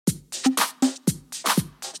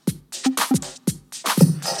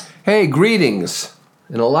Hey, greetings.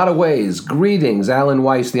 In a lot of ways, greetings, Alan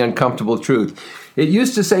Weiss, The Uncomfortable Truth. It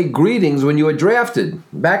used to say greetings when you were drafted.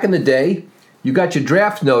 Back in the day, you got your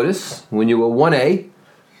draft notice when you were 1A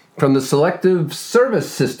from the Selective Service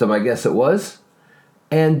System, I guess it was.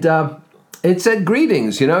 And it said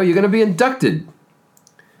greetings, you're going to be inducted.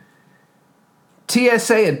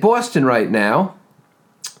 TSA at Boston right now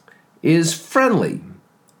is friendly.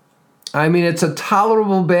 I mean, it's a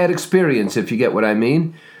tolerable bad experience, if you get what I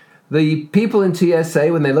mean. The people in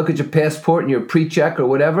TSA, when they look at your passport and your pre-check or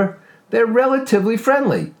whatever, they're relatively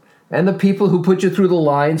friendly. And the people who put you through the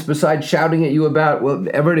lines, besides shouting at you about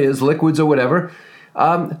whatever it is, liquids or whatever,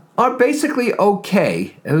 are basically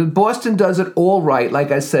okay. And Boston does it all right, like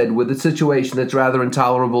I said, with a situation that's rather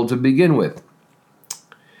intolerable to begin with.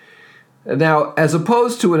 Now, as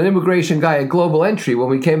opposed to an immigration guy at Global Entry, when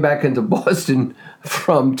we came back into Boston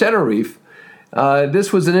from Tenerife,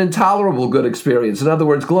 this was an intolerable good experience. In other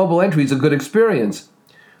words, Global Entry is a good experience.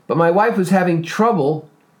 But my wife was having trouble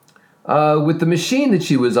with the machine that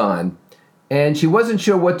she was on, and she wasn't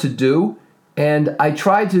sure what to do. And I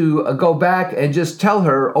tried to go back and just tell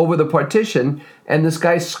her over the partition, and this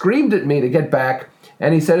guy screamed at me to get back,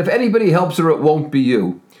 and he said, if anybody helps her, it won't be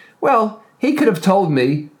you. Well, he could have told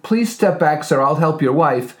me, please step back, sir, I'll help your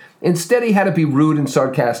wife. Instead, he had to be rude and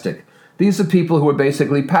sarcastic. These are people who are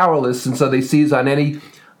basically powerless, and so they seize on any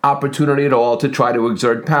opportunity at all to try to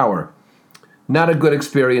exert power. Not a good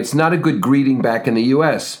experience, not a good greeting back in the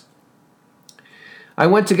U.S. I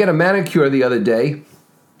went to get a manicure the other day,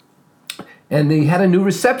 and they had a new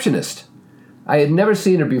receptionist. I had never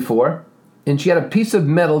seen her before, and she had a piece of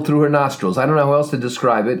metal through her nostrils. I don't know how else to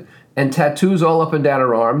describe it, and tattoos all up and down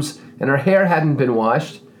her arms, and her hair hadn't been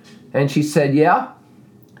washed. And she said, yeah?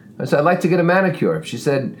 I said, I'd like to get a manicure. She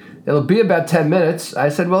said, it'll be about 10 minutes. I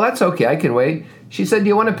said, well, that's okay, I can wait. She said, do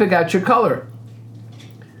you want to pick out your color?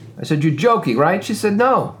 I said, you're joking, right? She said,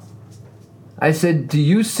 no. I said, do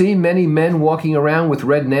you see many men walking around with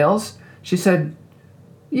red nails? She said,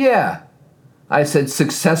 yeah. I said,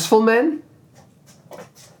 successful men?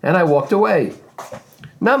 And I walked away.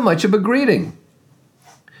 Not much of a greeting.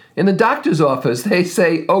 In the doctor's office, they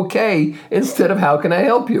say, okay, instead of how can I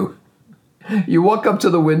help you? You walk up to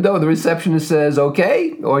the window and the receptionist says,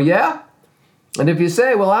 okay, or yeah. And if you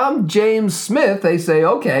say, well, I'm James Smith, they say,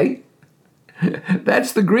 okay.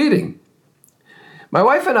 That's the greeting. My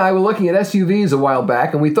wife and I were looking at SUVs a while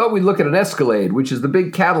back, and we thought we'd look at an Escalade, which is the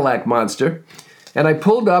big Cadillac monster. And I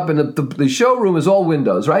pulled up, and the showroom is all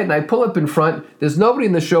windows, right? And I pull up in front. There's nobody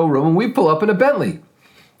in the showroom, and we pull up in a Bentley.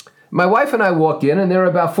 My wife and I walk in, and there are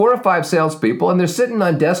about 4 or 5 salespeople, and they're sitting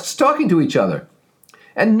on desks talking to each other.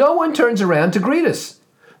 And no one turns around to greet us.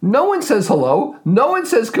 No one says hello. No one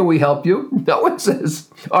says, can we help you? No one says,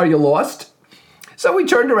 are you lost? So we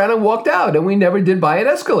turned around and walked out, and we never did buy an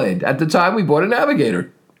Escalade. At the time, we bought a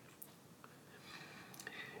Navigator.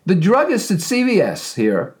 The druggists at CVS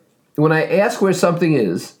here, when I ask where something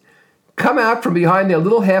is, come out from behind their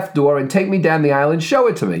little half door and take me down the aisle and show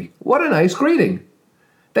it to me. What a nice greeting.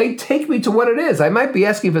 They take me to what it is. I might be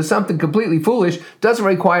asking for something completely foolish, doesn't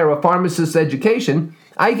require a pharmacist's education.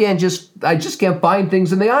 I just can't find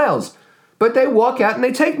things in the aisles. But they walk out and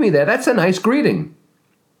they take me there. That's a nice greeting.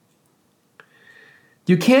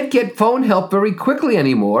 You can't get phone help very quickly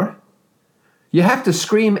anymore. You have to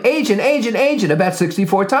scream, agent, agent, agent, about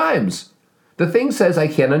 64 times. The thing says, I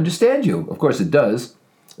can't understand you. Of course it does.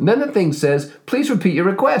 And then the thing says, please repeat your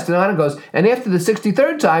request. And on it goes. And after the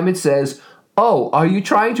 63rd time, it says, oh, are you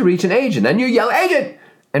trying to reach an agent? And you yell, agent!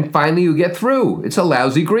 And finally you get through. It's a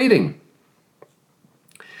lousy greeting.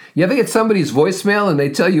 You ever get somebody's voicemail and they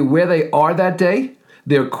tell you where they are that day?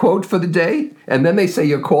 Their quote for the day? And then they say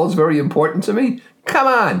your call's very important to me? Come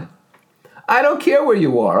on. I don't care where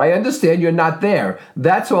you are. I understand you're not there.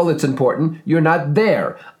 That's all that's important. You're not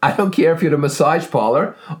there. I don't care if you're at a massage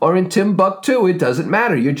parlor or in Timbuktu. It doesn't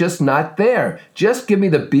matter. You're just not there. Just give me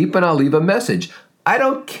the beep and I'll leave a message. I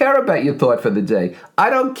don't care about your thought for the day. I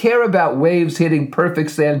don't care about waves hitting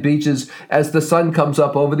perfect sand beaches as the sun comes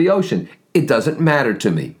up over the ocean. It doesn't matter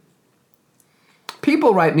to me.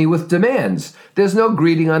 People write me with demands. There's no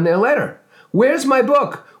greeting on their letter. Where's my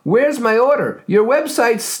book? Where's my order? Your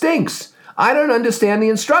website stinks. I don't understand the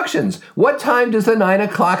instructions. What time does the 9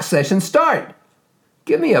 o'clock session start?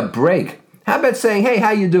 Give me a break. How about saying, hey,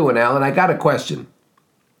 how you doing, Alan? I got a question.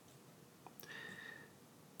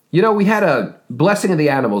 You know, we had a blessing of the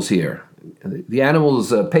animals here. The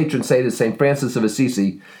animals' patron saint is St. Francis of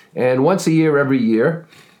Assisi. And once a year, every year,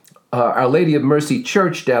 Our Lady of Mercy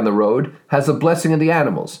Church down the road has a blessing of the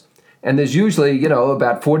animals. And there's usually,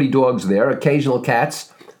 about 40 dogs there, occasional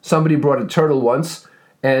cats. Somebody brought a turtle once.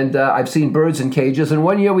 And I've seen birds in cages. And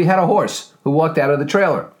one year we had a horse who walked out of the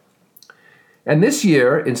trailer. And this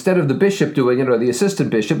year, instead of the bishop doing it or the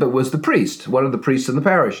assistant bishop, it was the priest, one of the priests in the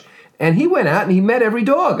parish. And he went out and he met every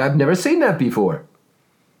dog. I've never seen that before.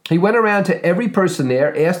 He went around to every person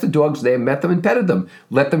there, asked the dog's name, met them and petted them,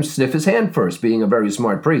 let them sniff his hand first, being a very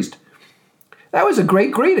smart priest. That was a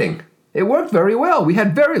great greeting. It worked very well. We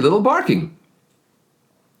had very little barking.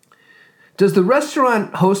 Does the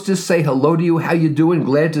restaurant hostess say hello to you, how you doing,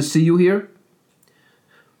 glad to see you here?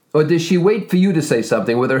 Or does she wait for you to say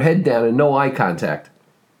something with her head down and no eye contact?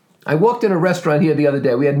 I walked in a restaurant here the other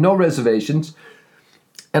day. We had no reservations,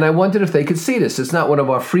 and I wondered if they could seat us. It's not one of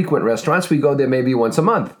our frequent restaurants. We go there maybe once a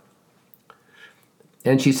month.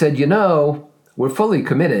 And she said, we're fully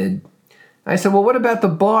committed. I said, well, what about the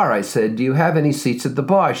bar? I said, do you have any seats at the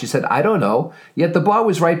bar? She said, I don't know. Yet the bar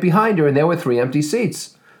was right behind her, and there were 3 empty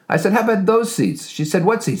seats. I said, how about those seats? She said,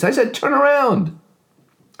 what seats? I said, turn around.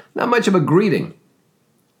 Not much of a greeting.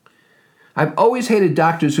 I've always hated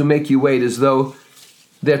doctors who make you wait as though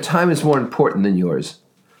their time is more important than yours.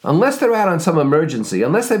 Unless they're out on some emergency,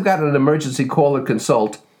 unless they've got an emergency call or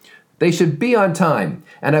consult, they should be on time.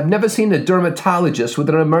 And I've never seen a dermatologist with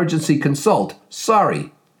an emergency consult.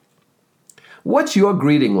 Sorry. What's your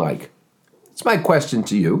greeting like? It's my question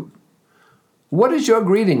to you. What is your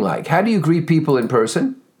greeting like? How do you greet people in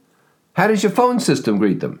person? How does your phone system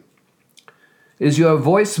greet them? Is your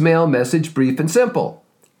voicemail message brief and simple?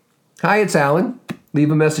 Hi, it's Alan.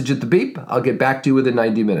 Leave a message at the beep. I'll get back to you within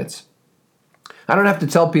 90 minutes. I don't have to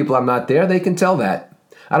tell people I'm not there. They can tell that.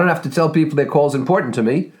 I don't have to tell people their call's important to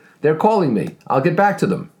me. They're calling me. I'll get back to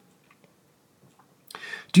them.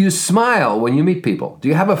 Do you smile when you meet people? Do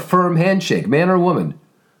you have a firm handshake, man or woman?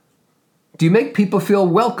 Do you make people feel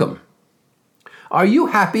welcome? Are you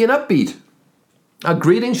happy and upbeat? A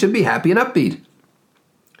greeting should be happy and upbeat.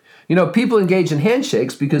 People engage in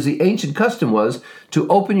handshakes because the ancient custom was to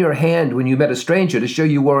open your hand when you met a stranger to show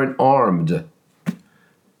you weren't armed.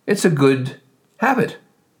 It's a good habit.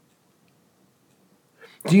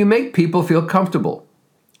 Do you make people feel comfortable?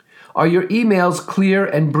 Are your emails clear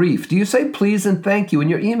and brief? Do you say please and thank you in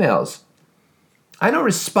your emails? I don't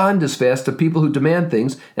respond as fast to people who demand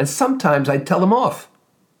things, and sometimes I tell them off.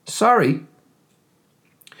 Sorry.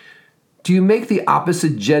 Do you make the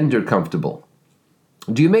opposite gender comfortable?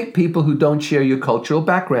 Do you make people who don't share your cultural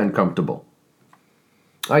background comfortable?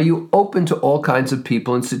 Are you open to all kinds of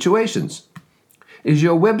people and situations? Is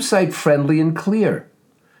your website friendly and clear?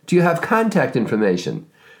 Do you have contact information?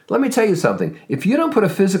 Let me tell you something. If you don't put a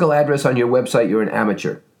physical address on your website, you're an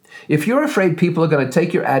amateur. If you're afraid people are going to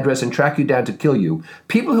take your address and track you down to kill you,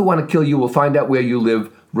 people who want to kill you will find out where you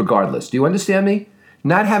live regardless. Do you understand me?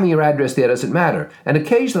 Not having your address there doesn't matter. And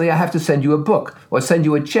occasionally I have to send you a book or send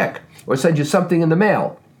you a check or send you something in the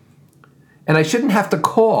mail. And I shouldn't have to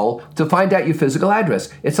call to find out your physical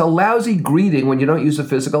address. It's a lousy greeting when you don't use a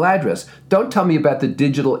physical address. Don't tell me about the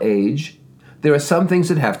digital age. There are some things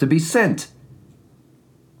that have to be sent.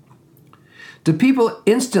 Do people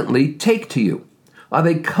instantly take to you? Are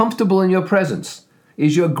they comfortable in your presence?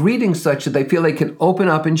 Is your greeting such that they feel they can open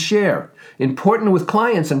up and share? Important with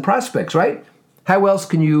clients and prospects, right? How else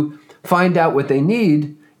can you find out what they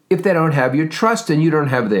need if they don't have your trust and you don't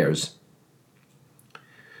have theirs?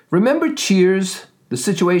 Remember Cheers, the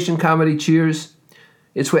situation comedy Cheers?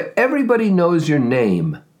 It's where everybody knows your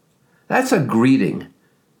name. That's a greeting.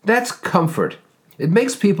 That's comfort. It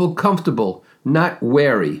makes people comfortable, not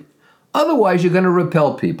wary. Otherwise, you're going to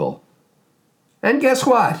repel people. And guess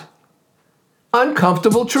what?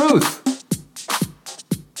 Uncomfortable truth.